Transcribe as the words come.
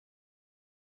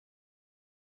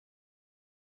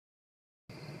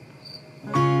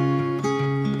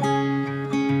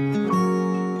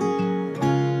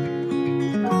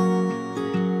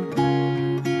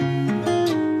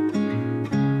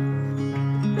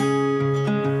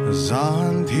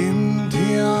gian thim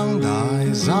thiang đại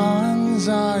gian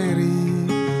dài ri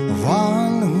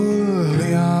van hul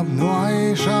liap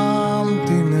nuai sham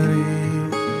tin ri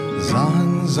gian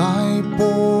dài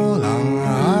po lang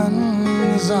an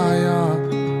zaya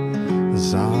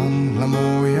gian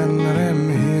lamoyan rem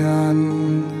hian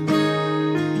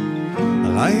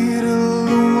lai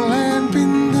lung len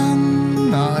pin dan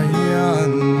na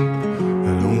hian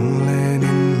lung len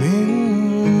in min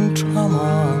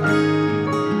chama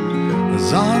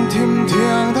gian thim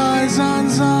thiang đại gian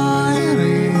dài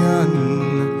rian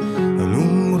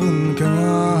lung run ka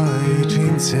ngai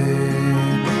chin se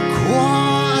khwa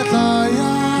ta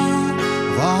ya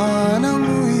va na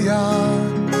mu ya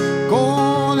ko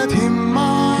la thim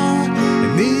ma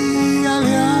ni ya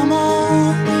lia ma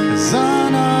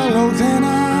zana lo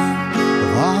tena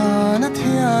va na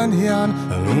thian hian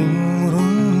lung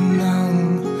run nang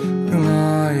ka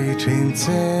ngai chin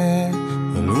se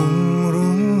lung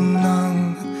run nang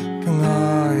ka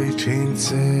ngai chin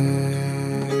se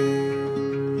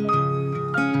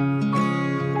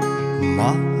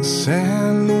ma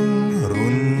sen lung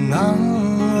run nang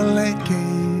le ke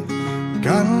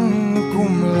kan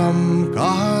kum lam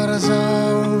kar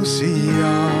zau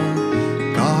sia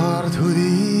kar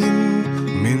thudin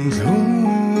min lung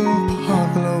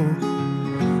phak lo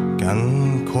kan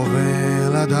ko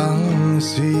vela dang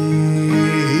si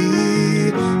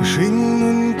shin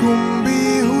nun kum bi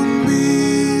hun bi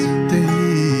te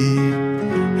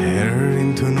her in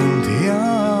tunun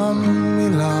thiam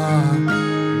mila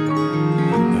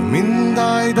min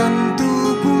dai dan tu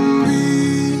kum bi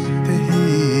te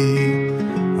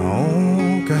au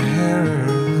ka her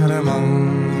ramang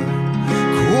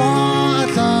khwa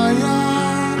ta ya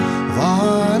va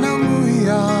na mu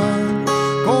ya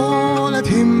ko la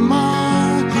thim ma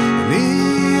ni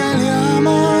ya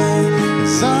ma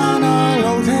sana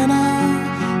lo thena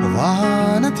va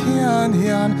na thian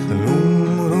hian lung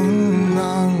run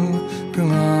nang ka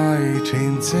ngai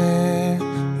chin se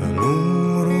lung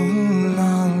run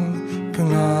nang ka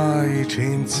ngai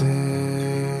chin se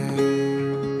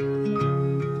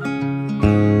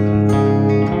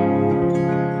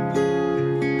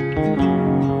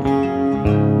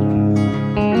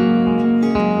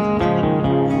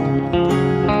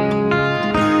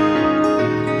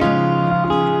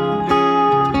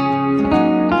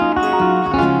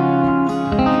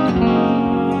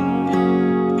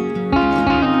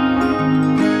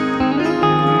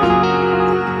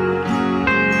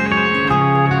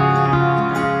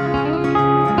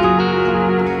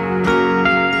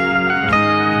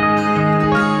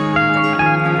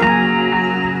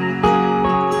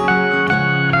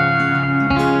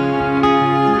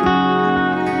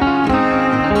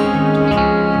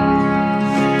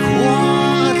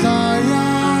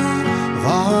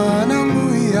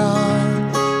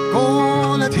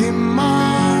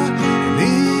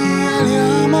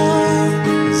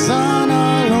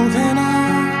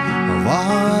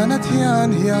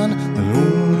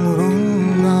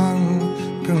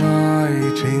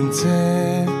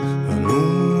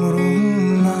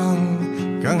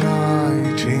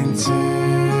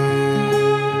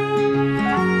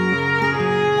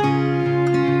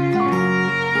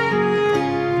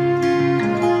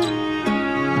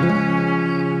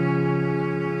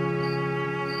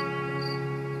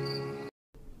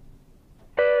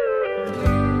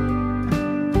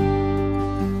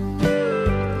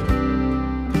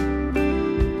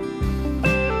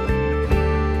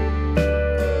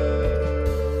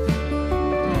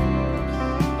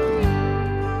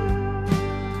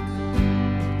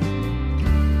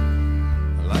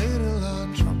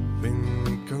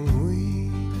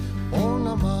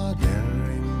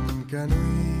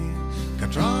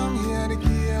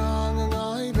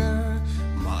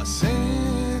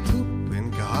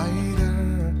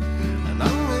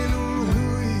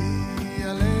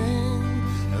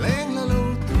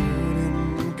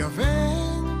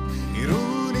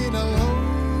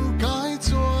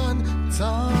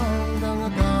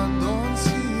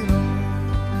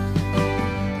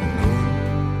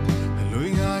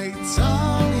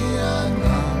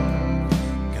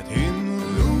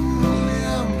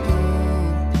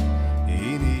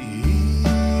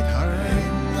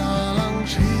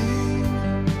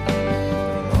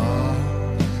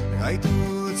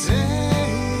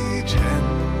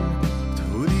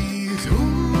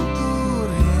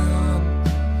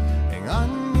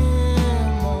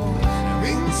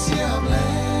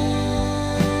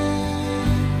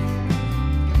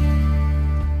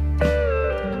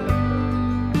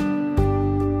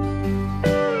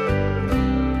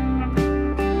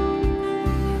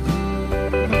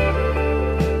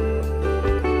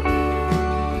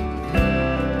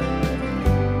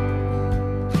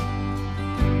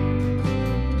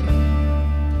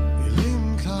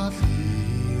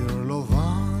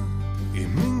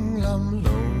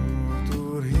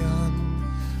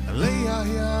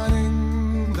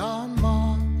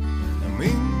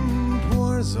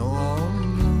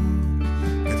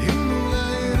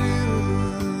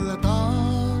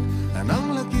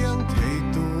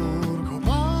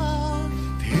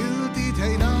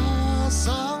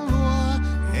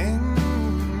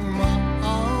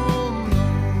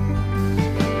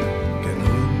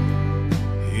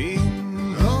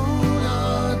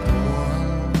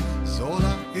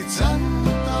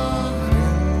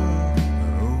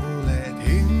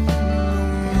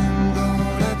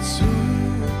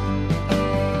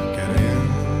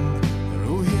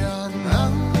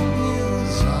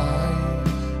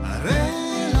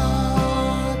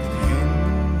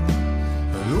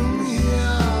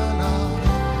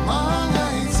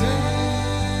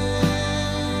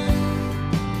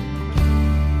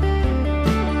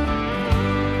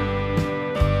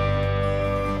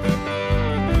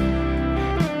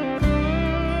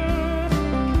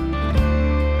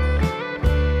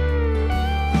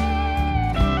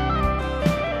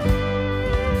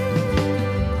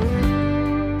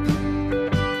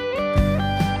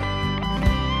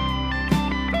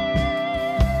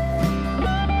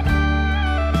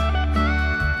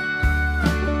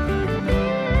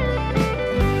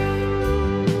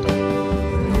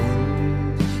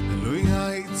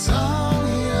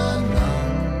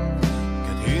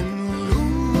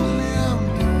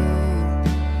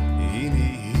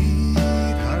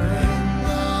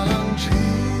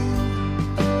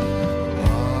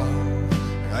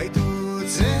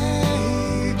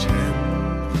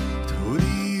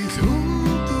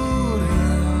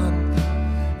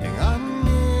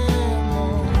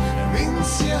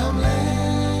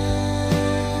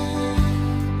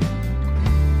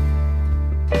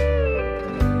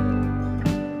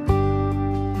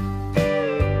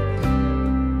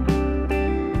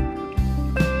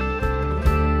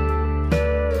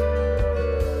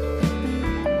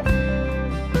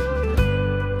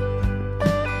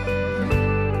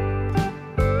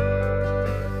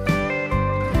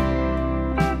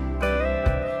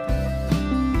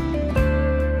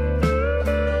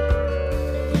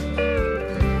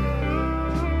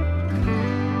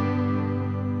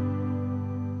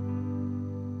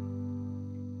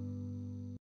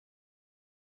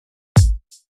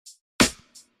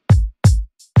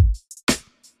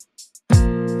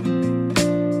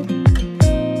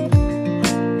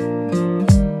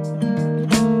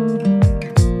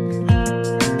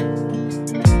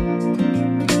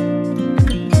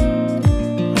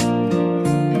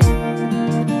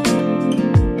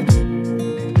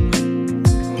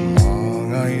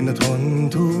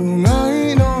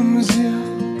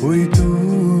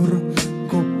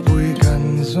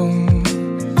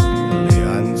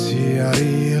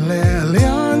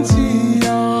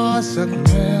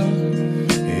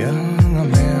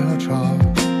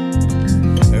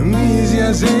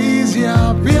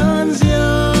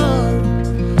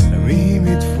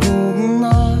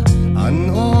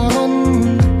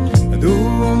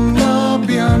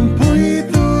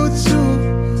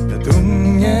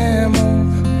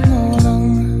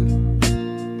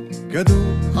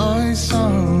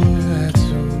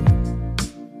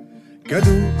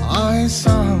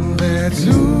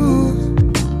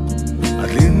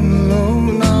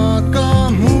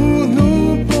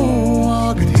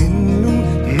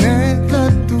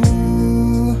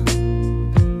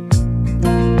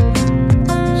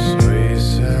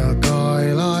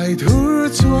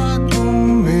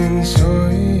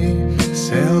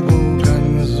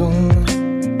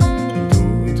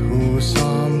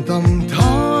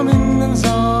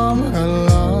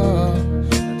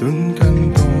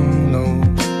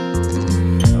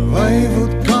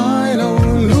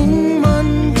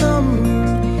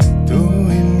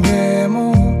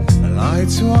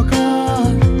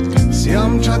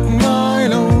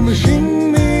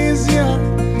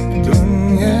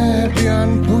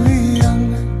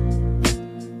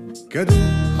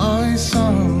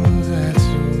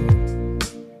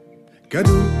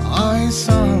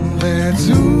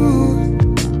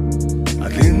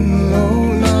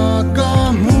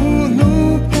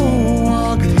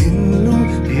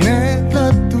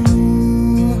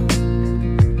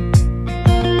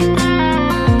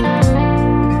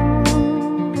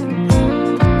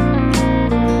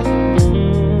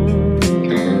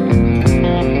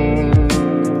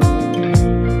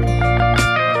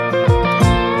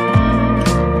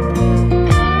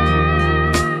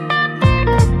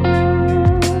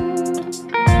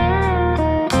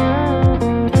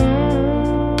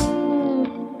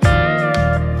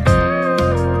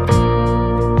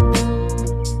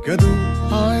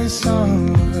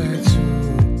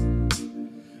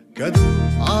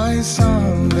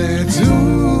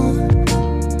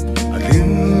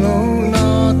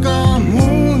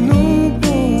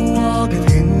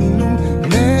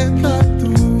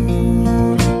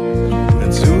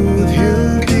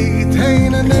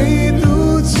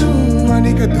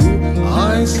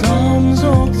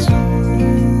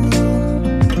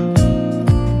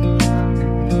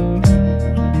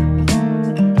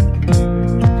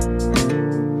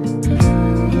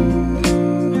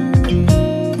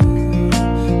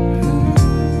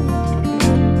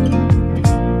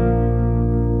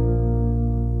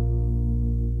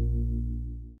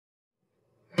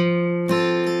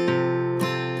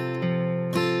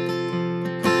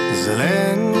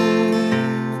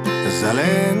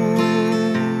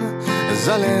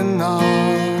Zalena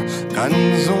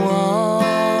kanzua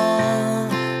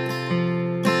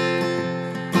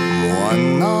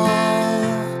muana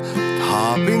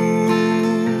thapin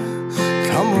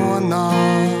thamwana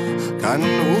kan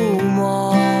uma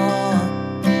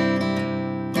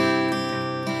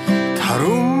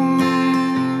tharum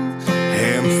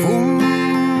hemfum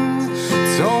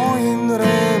join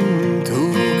rem thu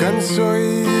kan soi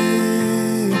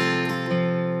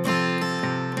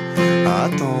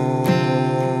ato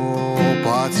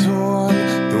chuan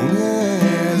tung e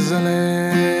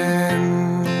zalen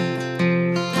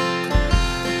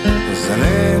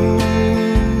zalen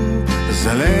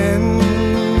zalen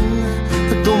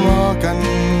tuma kan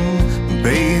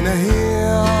beina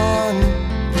hian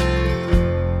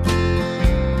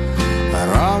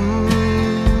ram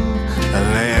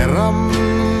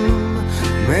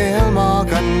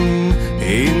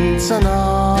sana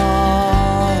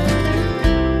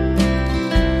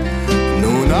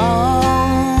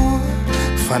nunau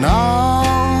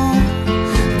fanau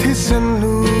thisen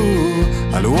lu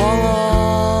aluanga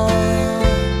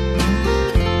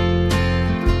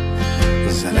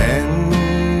zalen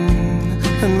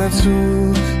na chu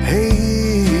hey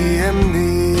em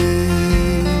ni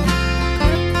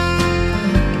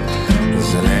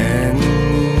zalen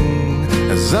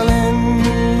zalen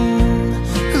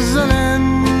zalen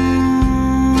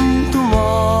tuma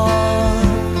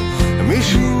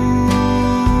mission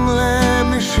le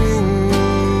mission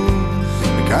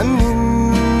kanin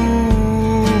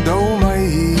đâu mai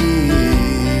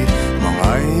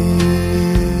mangai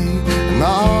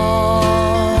na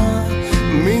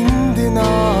min dina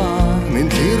min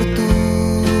thirtu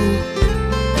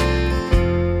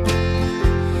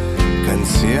kan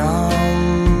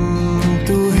siam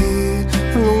tu hi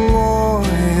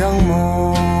lungoy ang mo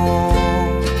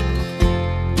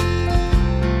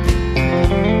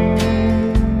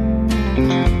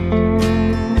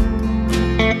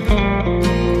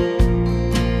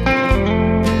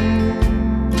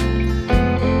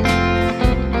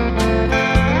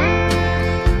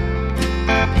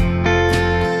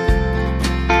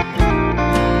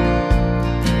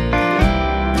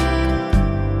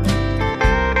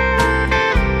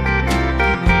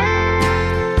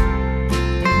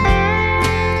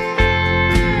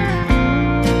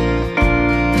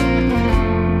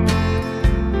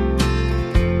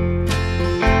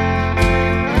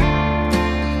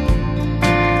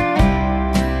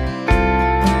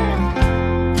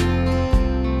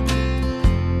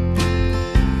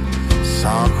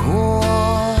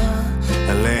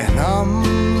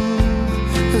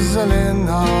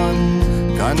zalenan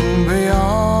kan bea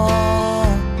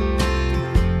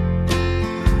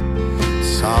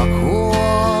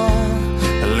sakua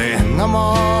lehnama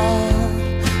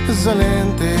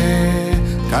zalente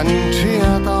kan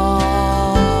triata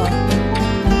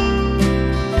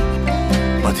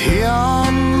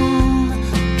pathian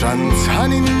tran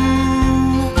chanin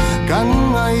kan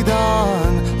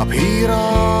ngaidan aphira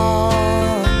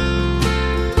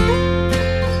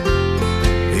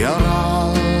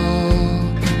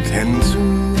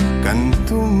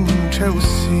tum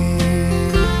Chelsea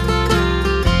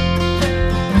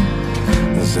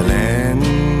zalen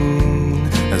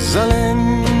zalen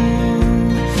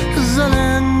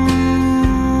zalen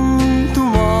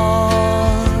tuma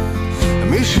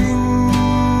mission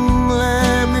le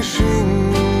mission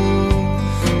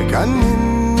kanin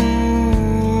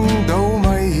đâu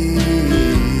mai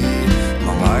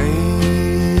mangai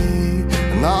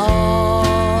na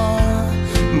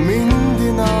min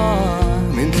dina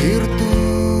min thirtu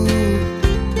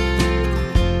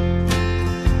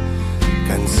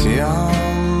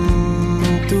siam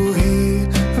tu hi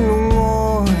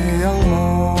lungoy ang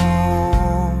mo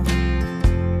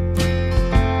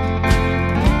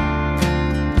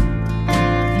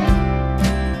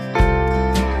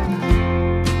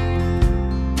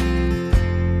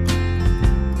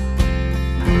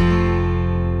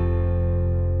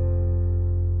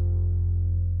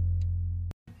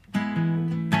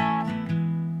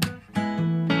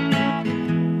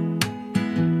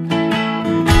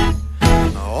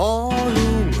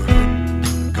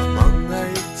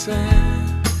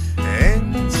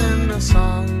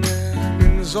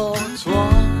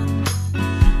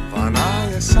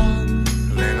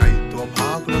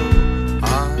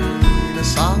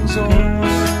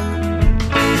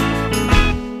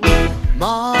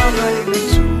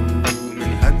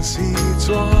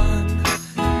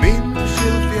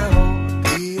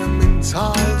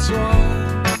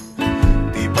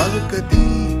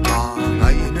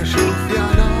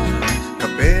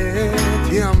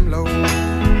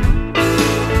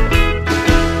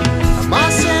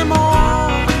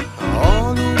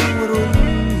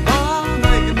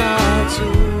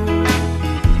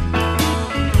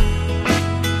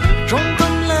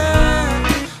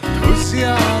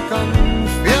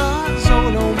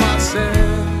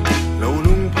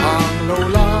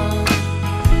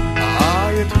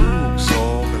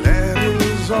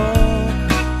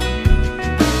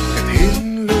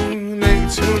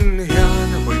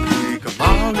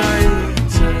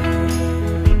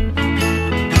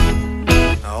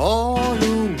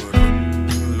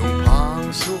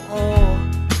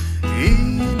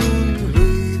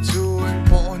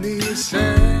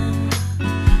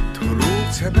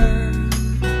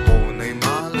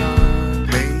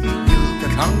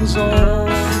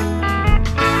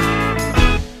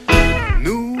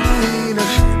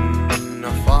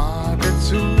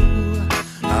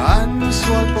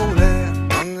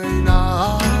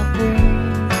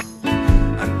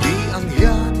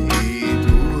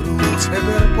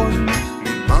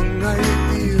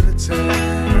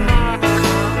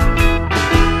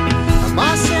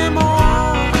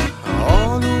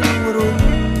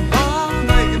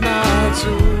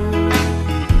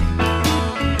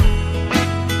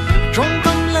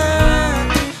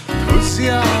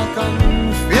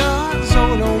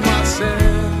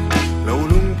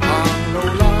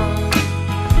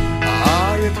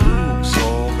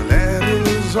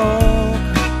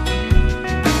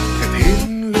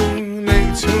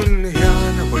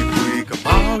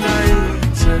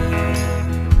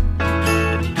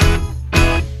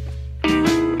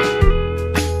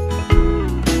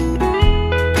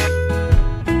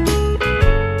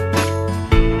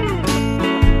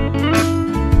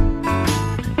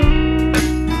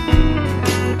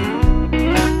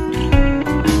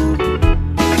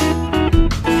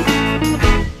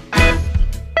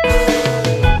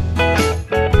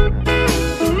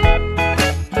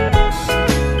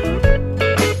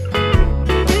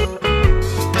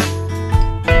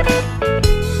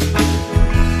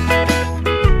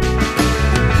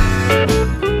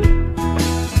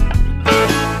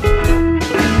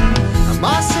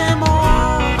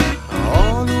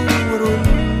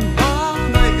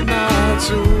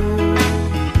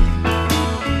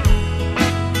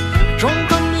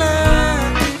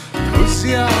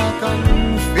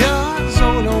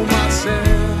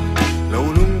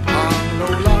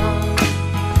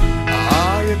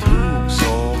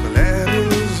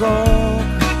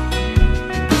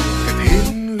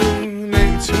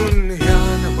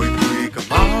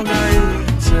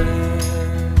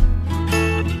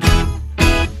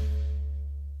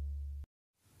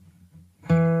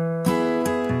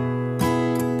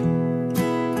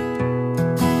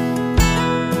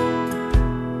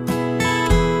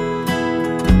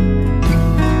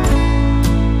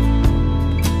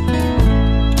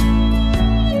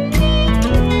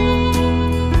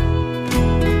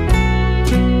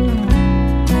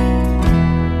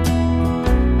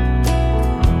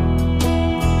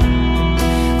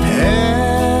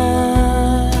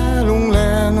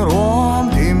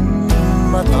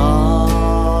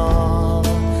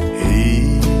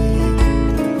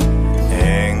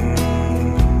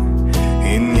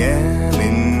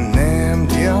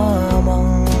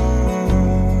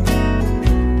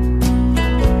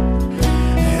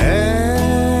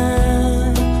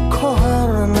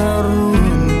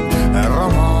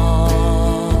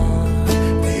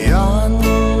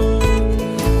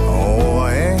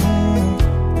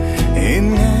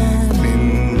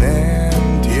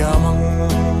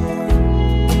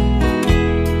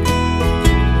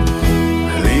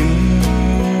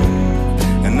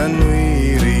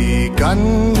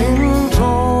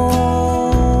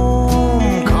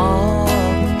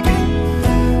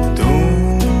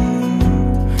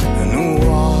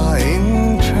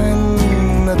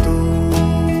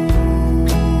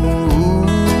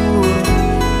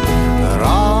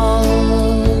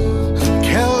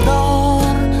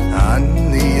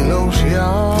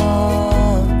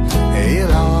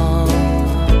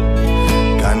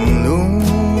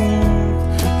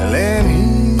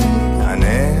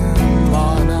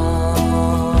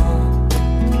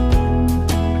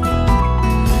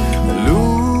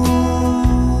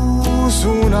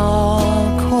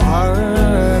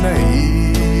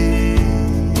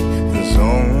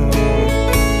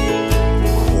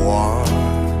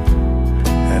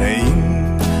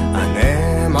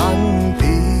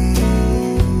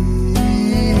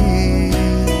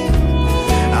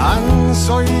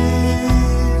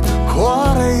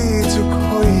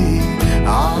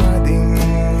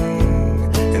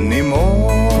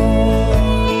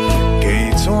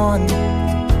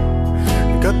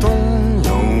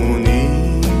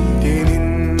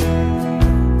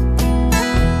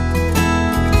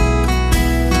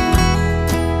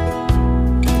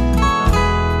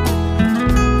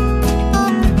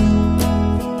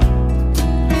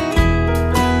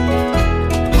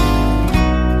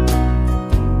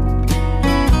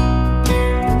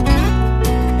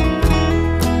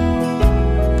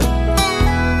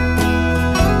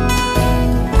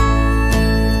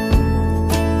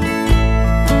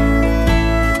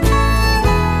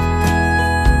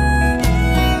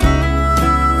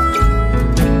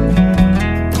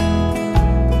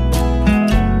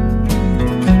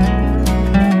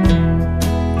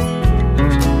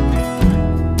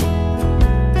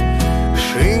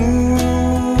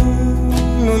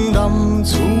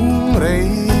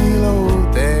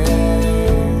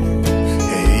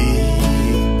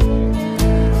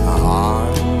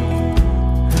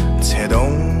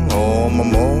mà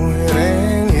môi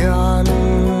reng yan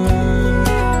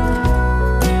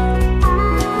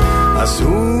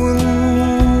asun